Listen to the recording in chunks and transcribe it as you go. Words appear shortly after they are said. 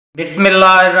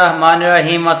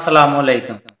बिस्मिल्लाहिर्रहमानिर्रहीम। अस्सलाम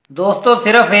वालेकुम दोस्तों,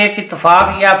 सिर्फ एक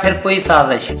इत्तेफाक या फिर कोई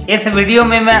साजिश। इस वीडियो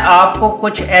में मैं आपको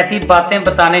कुछ ऐसी बातें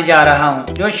बताने जा रहा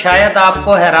हूं जो शायद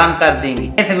आपको हैरान कर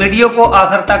देंगी। इस वीडियो को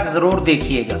आखिर तक जरूर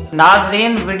देखिएगा।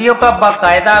 नाज़रीन, वीडियो का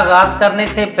बाकायदा आगाज करने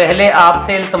से पहले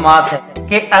आपसे इल्तमास है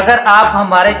कि अगर आप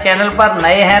हमारे चैनल पर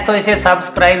नए हैं तो इसे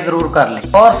सब्सक्राइब जरूर कर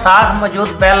लें और साथ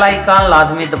मौजूद बेल आइकन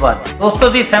लाजमी दबा दें।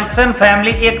 दोस्तों, दी सिम्पसन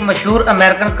फैमिली एक मशहूर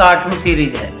अमेरिकन कार्टून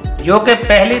सीरीज है जो कि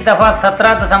पहली दफा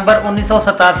 17 दिसंबर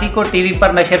 1987 को टीवी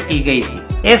पर नशर की गई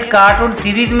थी। इस कार्टून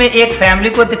सीरीज में एक फैमिली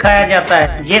को दिखाया जाता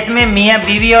है जिसमें मियां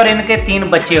बीवी और इनके 3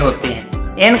 बच्चे होते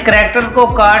हैं। इन कैरेक्टर्स को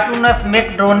कार्टूनस्ट मिक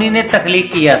ड्रोनी ने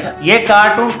तख्लीक किया था। ये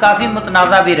कार्टून काफी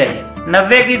मुतनाज़ा भी रहे।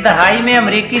 90 की दहाई में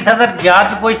अमेरिकी सदर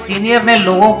जॉर्ज बुश सीनियर ने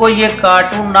लोगों को ये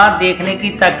कार्टून ना देखने की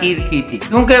ताकीद की थी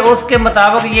क्योंकि उसके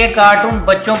मुताबिक ये कार्टून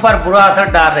बच्चों पर बुरा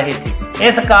असर डाल रहे थे।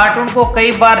 इस कार्टून को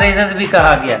कई बार रेजेस भी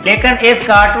कहा गया, लेकिन इस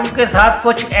कार्टून के साथ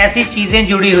कुछ ऐसी चीजें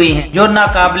जुड़ी हुई हैं जो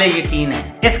नाकाबिले यकीन है।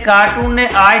 इस कार्टून ने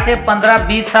आज से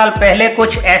 15-20 साल पहले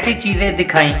कुछ ऐसी चीजें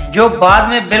दिखाई जो बाद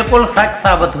में बिल्कुल सच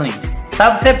साबित हुई।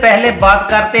 सबसे पहले बात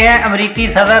करते हैं अमेरिकी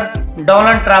सदर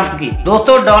डोनाल्ड ट्रंप की।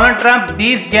 दोस्तों, डोनाल्ड ट्रंप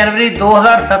 20 जनवरी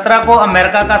 2017 को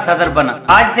अमेरिका का सदर बना।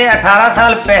 आज से 18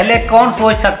 साल पहले कौन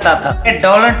सोच सकता था कि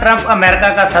डोनाल्ड ट्रंप अमेरिका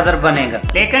का सदर बनेगा।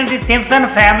 लेकिन दी सिम्पसन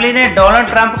फैमिली ने डोनाल्ड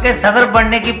ट्रंप के सदर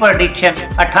बनने की प्रेडिक्शन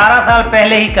 18 साल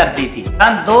पहले ही कर दी थी।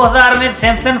 सन 2000 में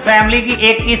सिम्पसन फैमिली की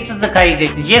एक किस्त दिखाई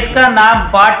गई जिसका नाम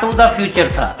पार्ट टू द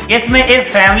फ्यूचर था, जिसमें इस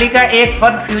फैमिली का एक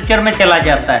फर्द फ्यूचर में चला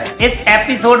जाता है। इस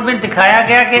एपिसोड में दिखाया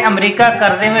गया कि अमेरिका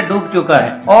कर्जे में डूब चुका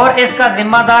है और इसका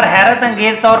जिम्मेदार हैरत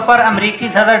अंगेज तौर पर अमेरिकी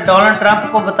सदर डोनाल्ड ट्रंप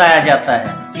को बताया जाता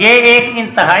है। ये एक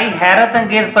इंतहाई हैरत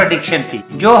अंगेज प्रेडिक्शन थी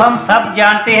जो हम सब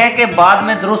जानते हैं कि बाद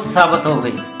में दुरुस्त साबित हो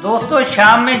गई। दोस्तों,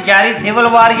 शाम में जारी सिविल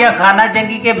वार या खाना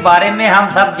जंगी के बारे में हम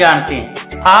सब जानते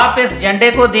हैं। आप इस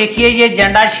झंडे को देखिए। ये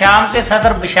झंडा शाम के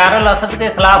सदर बशार अल असद के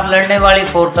खिलाफ लड़ने वाली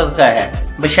फोर्सेस का है।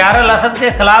 बशार अल असद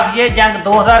के खिलाफ ये जंग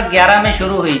 2011 में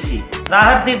शुरू हुई थी।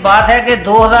 जाहिर सी बात है कि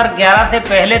 2011 से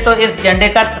पहले तो इस झंडे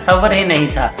का तस्वर ही नहीं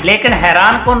था, लेकिन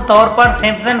हैरानकुन तौर पर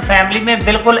सिम्पसन फैमिली में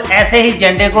बिल्कुल ऐसे ही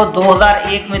झंडे को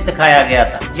 2001 में दिखाया गया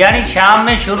था, यानी शाम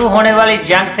में शुरू होने वाली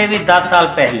जंग से भी 10 साल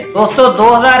पहले। दोस्तों,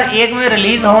 2001 में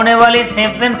रिलीज होने वाली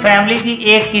सिम्पसन फैमिली की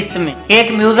एक किस्त में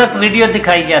एक म्यूजिक वीडियो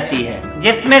दिखाई जाती है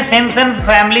जिसमें सिम्पसन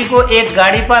फैमिली को एक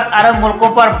गाड़ी पर अरब मुल्कों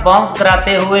पर बाउंस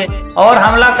कराते हुए और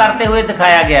हमला करते हुए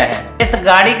दिखाया गया है। इस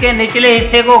गाड़ी के निचले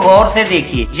हिस्से को गौर से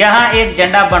देखिए, जहां एक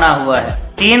झंडा बना हुआ है।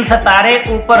 3 सितारे,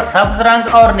 ऊपर सब्ज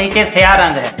रंग और नीचे स्याह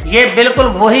रंग है। ये बिल्कुल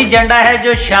वही झंडा है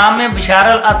जो शाम में बशार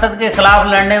अल असद के खिलाफ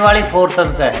लड़ने वाली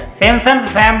फोर्सेस का है। सिम्पसन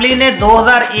फैमिली ने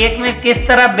 2001 में किस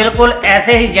तरह बिल्कुल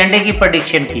ऐसे ही झंडे की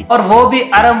प्रेडिक्शन की और वो भी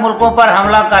अरब मुल्कों पर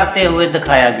हमला करते हुए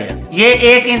दिखाया गया। ये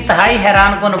एक इंतहाई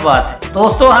हैरानकुन बात है।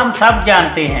 दोस्तों, हम सब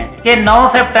जानते हैं कि 9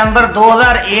 सितंबर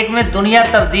 2001 में दुनिया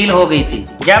तब्दील हो गई थी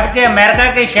जबकि अमेरिका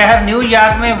के शहर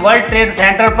न्यूयॉर्क में वर्ल्ड ट्रेड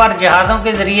सेंटर पर जहाजों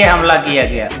के जरिए हमला किया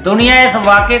गया। दुनिया इस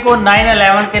वाक़े को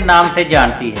 9/11 के नाम से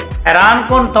जानती है।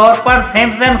 हैरानकुन तौर पर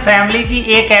सिम्पसन फैमिली की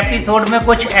एक एपिसोड में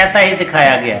कुछ ऐसा ही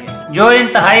दिखाया गया जो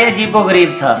इंतहाई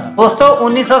अजीबोगरीब था। दोस्तों,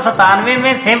 1997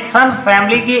 में सिम्पसन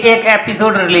फैमिली की एक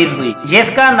एपिसोड रिलीज हुई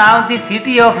जिसका नाम दी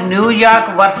city of New York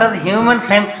versus human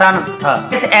Simpson's था।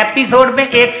 इस एपिसोड में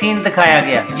एक सीन दिखाया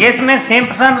गया जिसमें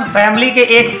सिम्पसन फैमिली के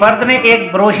एक फर्द ने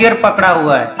एक ब्रोशियर पकड़ा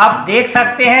हुआ है। आप देख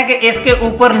सकते हैं कि इसके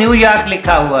ऊपर न्यूयॉर्क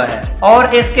लिखा हुआ है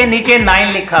और इसके नीचे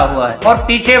 9 लिखा हुआ है और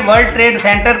पीछे वर्ल्ड ट्रेड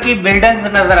सेंटर की बिल्डिंग्स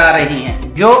नजर आ रही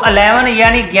हैं जो 11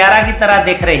 यानी 11 की तरह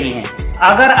दिख रही हैं।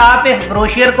 अगर आप इस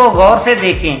ब्रोशियर को गौर से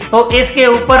देखें तो इसके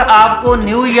ऊपर आपको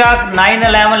न्यूयॉर्क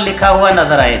 9/11 लिखा हुआ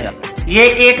नजर आएगा। ये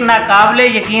एक नाकाबिले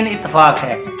यकीन इत्तेफाक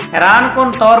है।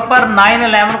 हैरानकुन तौर पर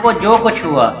 9/11 को जो कुछ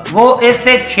हुआ वो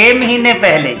इससे 6 महीने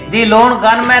पहले दी लोन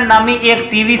गनमैन नामी एक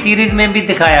टीवी सीरीज में भी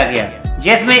दिखाया गया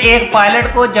जिसमें एक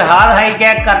पायलट को जहाज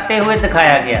हाईजैक करते हुए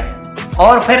दिखाया गया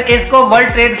और फिर इसको वर्ल्ड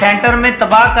ट्रेड सेंटर में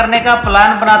तबाह करने का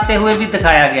प्लान बनाते हुए भी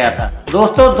दिखाया गया था।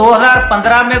 दोस्तों,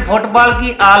 2015 में फुटबॉल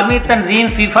की आलमी तंजीम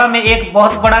फीफा में एक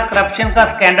बहुत बड़ा करप्शन का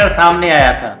स्कैंडल सामने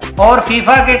आया था और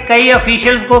फीफा के कई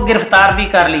ऑफिशियल्स को गिरफ्तार भी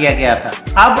कर लिया गया था।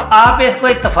 अब आप इसको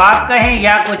इत्तेफाक कहें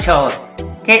या कुछ और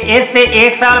कि इससे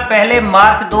 1 साल पहले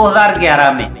मार्च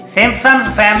 2011 में सिम्पसन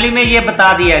फैमिली में ये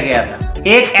बता दिया गया था।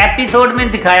 एक एपिसोड में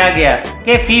दिखाया गया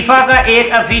कि फीफा का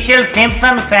एक ऑफिशियल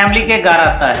सिम्पसन फैमिली के घर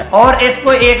आता है और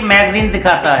इसको एक मैगजीन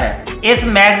दिखाता है। इस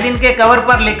मैगजीन के कवर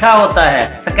पर लिखा होता है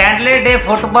स्कैंडले डे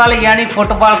फुटबॉल, यानी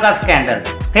फुटबॉल का स्कैंडल।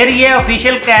 फिर ये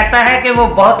ऑफिशियल कहता है कि वो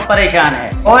बहुत परेशान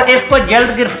है और इसको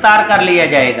जल्द गिरफ्तार कर लिया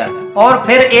जाएगा और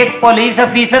फिर एक पुलिस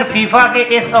ऑफिसर फीफा के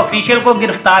इस ऑफिशियल को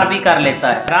गिरफ्तार भी कर लेता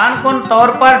है। हैरानकुन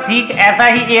तौर पर ठीक ऐसा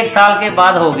ही 1 साल के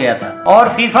बाद हो गया था और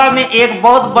फीफा में एक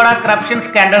बहुत बड़ा करप्शन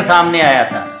स्कैंडल सामने आया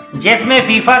था। जिसमें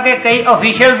फीफा के कई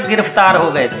ऑफिशियल्स गिरफ्तार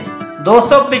हो गए थे।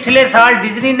 दोस्तों, पिछले साल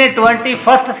डिज्नी ने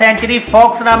 21st सेंचुरी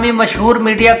फॉक्स नामी मशहूर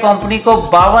मीडिया कंपनी को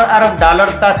 $52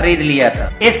 अरब का खरीद लिया था।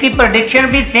 इसकी प्रेडिक्शन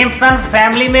भी सिम्पसन्स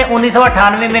फैमिली में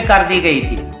 1998 में कर दी गई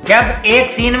थी, जब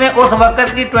एक सीन में उस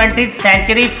वक्त की 20th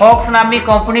सेंचुरी फॉक्स नामी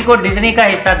कंपनी को डिज्नी का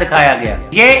हिस्सा दिखाया गया।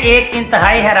 ये एक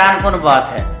इंतहाई हैरानकुन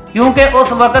बात है, क्योंकि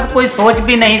उस वक्त कोई सोच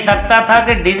भी नहीं सकता था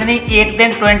कि डिज्नी एक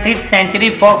दिन 20th सेंचुरी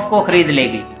फॉक्स को खरीद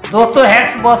लेगी। दोस्तों,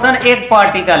 हिग्स बोसन एक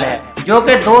पार्टिकल है जो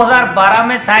कि 2012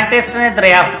 में साइंटिस्ट ने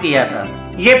दरियाफ्त किया था।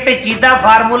 ये पेचीदा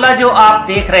फार्मूला जो आप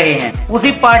देख रहे हैं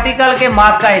उसी पार्टिकल के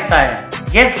मास का हिस्सा है,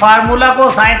 जिस फार्मूला को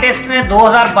साइंटिस्ट ने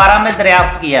 2012 में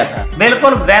दरियाफ्त किया था।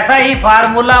 बिल्कुल वैसा ही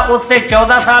फार्मूला उससे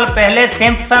 14 साल पहले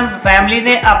सिम्पसन्स फैमिली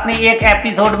ने अपनी एक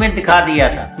एपिसोड में दिखा दिया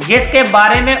था, जिसके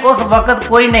बारे में उस वक्त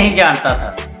कोई नहीं जानता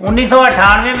था।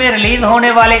 1998 में रिलीज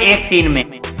होने वाले एक सीन में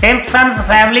सिम्पसन्स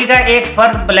फैमिली का एक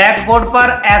फर्द ब्लैक बोर्ड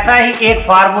पर ऐसा ही एक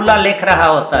फार्मूला लिख रहा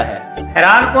होता है।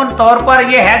 हैरानकुन तौर पर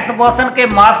यह हिग्स बोसन के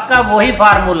मास का वही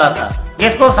फार्मूला था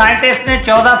जिसको साइंटिस्ट ने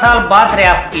 14 साल बाद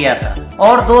दरियाफ्त किया था।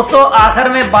 और दोस्तों, आखिर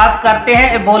में बात करते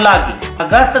हैं एबोला की।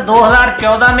 अगस्त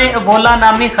 2014 में एबोला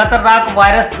नामी खतरनाक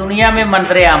वायरस दुनिया में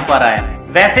मंजरे-आम पर आया।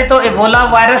 वैसे तो एबोला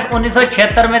वायरस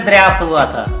 1976 में दरियाफ्त हुआ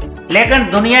था, लेकिन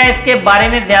दुनिया इसके बारे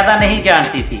में ज्यादा नहीं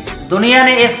जानती थी। दुनिया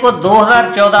ने इसको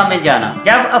 2014 में जाना,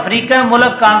 जब अफ्रीकन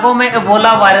मुल्क कांगो में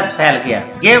एबोला वायरस फैल गया।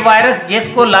 ये वायरस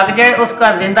जिसको लग जाए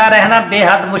उसका जिंदा रहना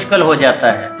बेहद मुश्किल हो जाता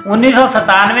है।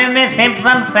 1997 में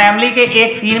सिम्पसन फैमिली के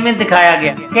एक सीन में दिखाया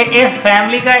गया कि इस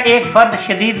फैमिली का एक फर्द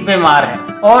शदीद बीमार है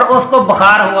और उसको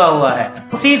बुखार हुआ है।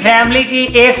 उसी फैमिली की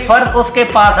एक फर्द उसके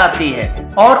पास आती है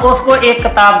और उसको एक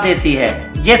किताब देती है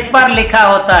जिस पर लिखा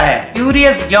होता है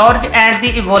curious George and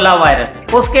the Ebola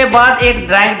virus. उसके बाद एक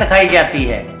ड्राइंग दिखाई जाती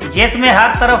है जिसमें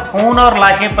हर तरफ खून और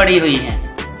लाशें पड़ी हुई हैं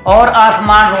और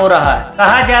आसमान रो रहा है।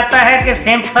 कहा जाता है कि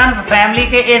सिम्पसन्स फैमिली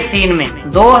के इस सीन में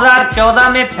 2014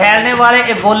 में फैलने वाले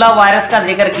इबोला वायरस का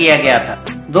जिक्र किया गया था।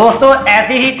 दोस्तों,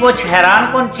 ऐसी ही कुछ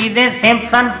हैरानकुन चीजें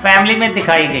सिम्पसन्स फैमिली में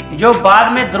दिखाई गई जो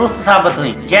बाद में दुरुस्त साबित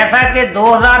हुई, जैसा कि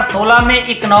 2016 में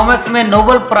इकोनॉमिक्स में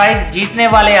नोबेल प्राइज जीतने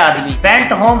वाले आदमी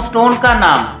बेंट होमस्टोन का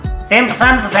नाम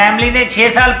सिम्पसन्स फैमिली ने 6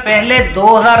 साल पहले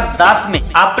 2010 में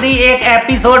अपनी एक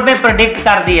एपिसोड में प्रेडिक्ट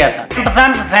कर दिया था।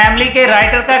 सिम्पसन्स फैमिली के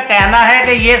राइटर का कहना है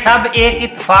कि ये सब एक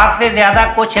इत्तेफाक से ज्यादा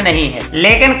कुछ नहीं है,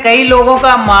 लेकिन कई लोगों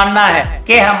का मानना है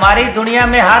कि हमारी दुनिया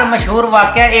में हर मशहूर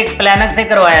वाकया एक प्लानिंग से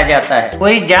करवाया जाता है,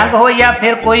 कोई जंग हो या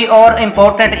फिर कोई और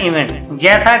इम्पोर्टेंट इवेंट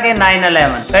जैसा कि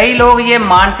 9/11। कई लोग ये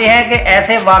मानते हैं कि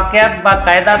ऐसे वाकयात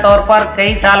बाकायदा तौर पर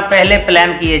कई साल पहले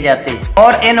प्लान किए जाते हैं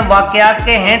और इन वाकयात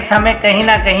के हिंट्स हमें कहीं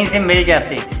ना कहीं से मिल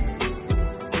जाते हैं।